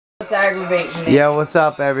It's aggravating me. Yeah, what's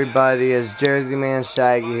up, everybody? It's Jersey Man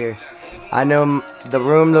Shaggy here. I know the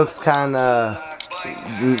room looks kind of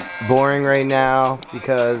boring right now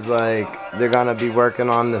because, like, they're gonna be working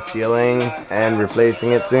on the ceiling and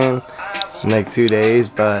replacing it soon, in like 2 days.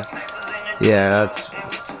 But yeah, that's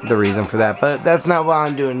the reason for that. But that's not why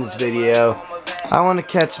I'm doing this video. I want to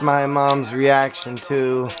catch my mom's reaction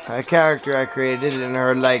to a character I created in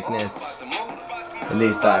her likeness. At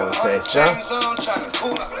least I would say so.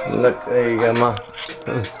 Look, there you go, Mom.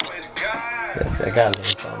 Yes, I got it.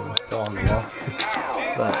 It's still on the wall.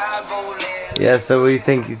 But yeah, so what do you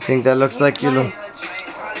think? You think that looks like you look?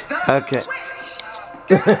 Okay.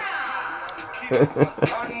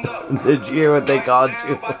 Did you hear what they called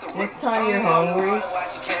you? Next time you're hungry,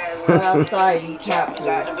 go outside and eat cat food.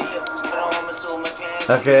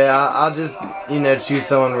 Okay, I'll just, you know, choose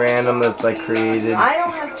someone random that's like created. I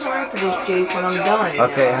don't have time for this, Jason. I'm done.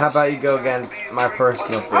 Okay, how about you go against my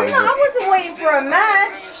personal favorite? I wasn't waiting for a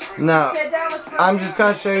match. No, I'm just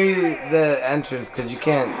gonna show you the entrance because you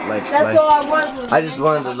can't like. That's all I was. I just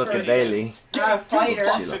wanted to look at Bailey. Not a fighter.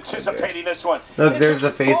 Anticipating this one. Look, there's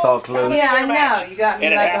the face all close. Yeah, I know. You got me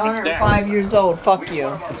like 105 years old. Fuck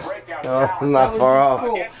you. No, I'm not far off.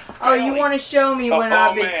 Cool. Oh, you want to show me when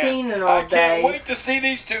I've been cleaning all day? I can't wait to see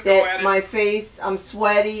these two go at it. My face, I'm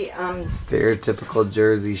sweaty. I'm stereotypical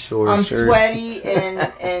Jersey Shore I'm shirt. sweaty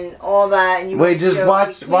and all that. And you wait, just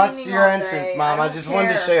watch your entrance, Mom. I just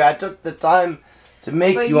wanted to show you. I took the time to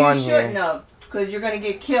make you on here. But you shouldn't have, because you're gonna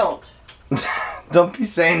get killed. Don't be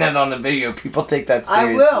saying that on the video. People take that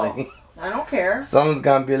seriously. I will. I don't care. Someone's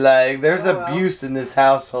gonna be like, "There's abuse in this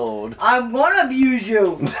household." I'm gonna abuse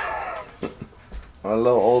you. I'm a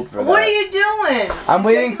little old for that. What are you doing? I'm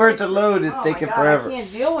waiting for it to load. It's taking forever. I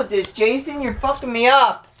can't deal with this, Jason. You're fucking me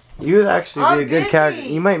up. You would actually be a good character.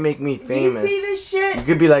 You might make me famous. Do you see this shit? You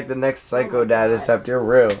could be like the next Psycho Dad, except you're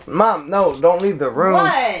real. Mom, no, don't leave the room.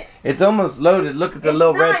 What? It's almost loaded. Look at the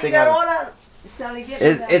little red thing on it.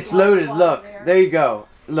 It's loaded. Look, there you go.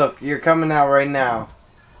 Look, you're coming out right now.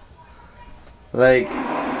 Like,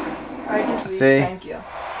 see? Thank you.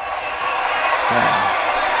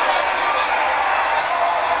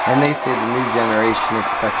 And they say the new generation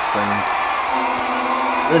expects things.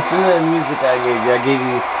 Listen to the music I gave you. I gave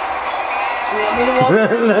you.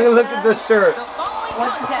 Look at the shirt.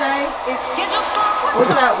 What's it say? What's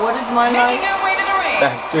that? What is my life?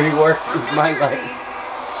 Factory work is my life.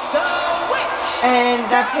 And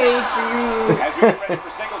that paid for you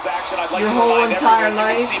your whole entire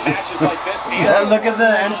life. Yeah, look at the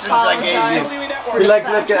entrance I gave you. You're like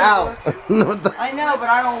looking out. I know, but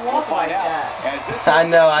I don't walk like that. I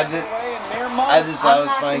know. I just thought it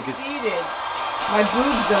was funny because my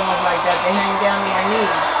boobs don't look like that. They hang down to my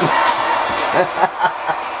knees.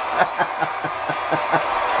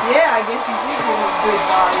 Yeah, I guess you do give me a good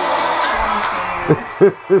body.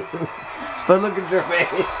 But look at your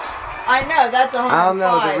face. I know, that's 105. I don't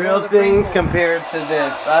know, the real thing compared to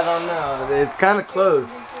this. I don't know. It's kind of close.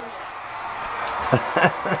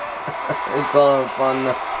 It's all fun.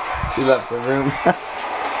 She left the room.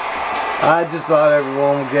 I just thought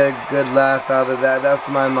everyone would get a good laugh out of that. That's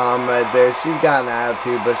my mom right there. She got an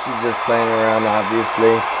attitude, but she's just playing around,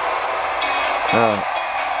 obviously. Oh,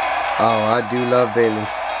 I do love Bailey.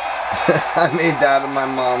 I made that of my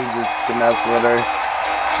mom just to mess with her.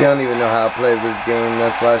 She don't even know how to play this game.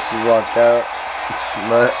 That's why she walked out.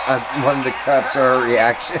 But I wanted to capture her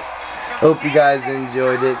reaction. Hope you guys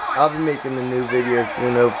enjoyed it. I'll be making a new video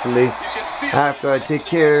soon, hopefully. After I take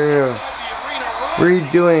care of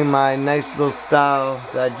redoing my nice little style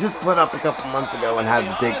that I just put up a couple months ago and had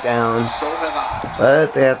to take down.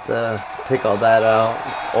 But they have to take all that out.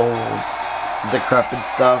 It's old, decrepit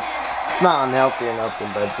stuff. It's not unhealthy or nothing,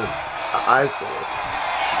 but just eyesore.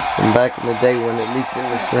 From back in the day when it leaked in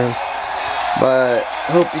this room. But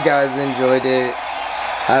hope you guys enjoyed it.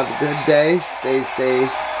 Have a good day. Stay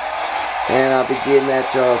safe. And I'll be getting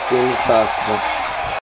at y'all as soon as possible.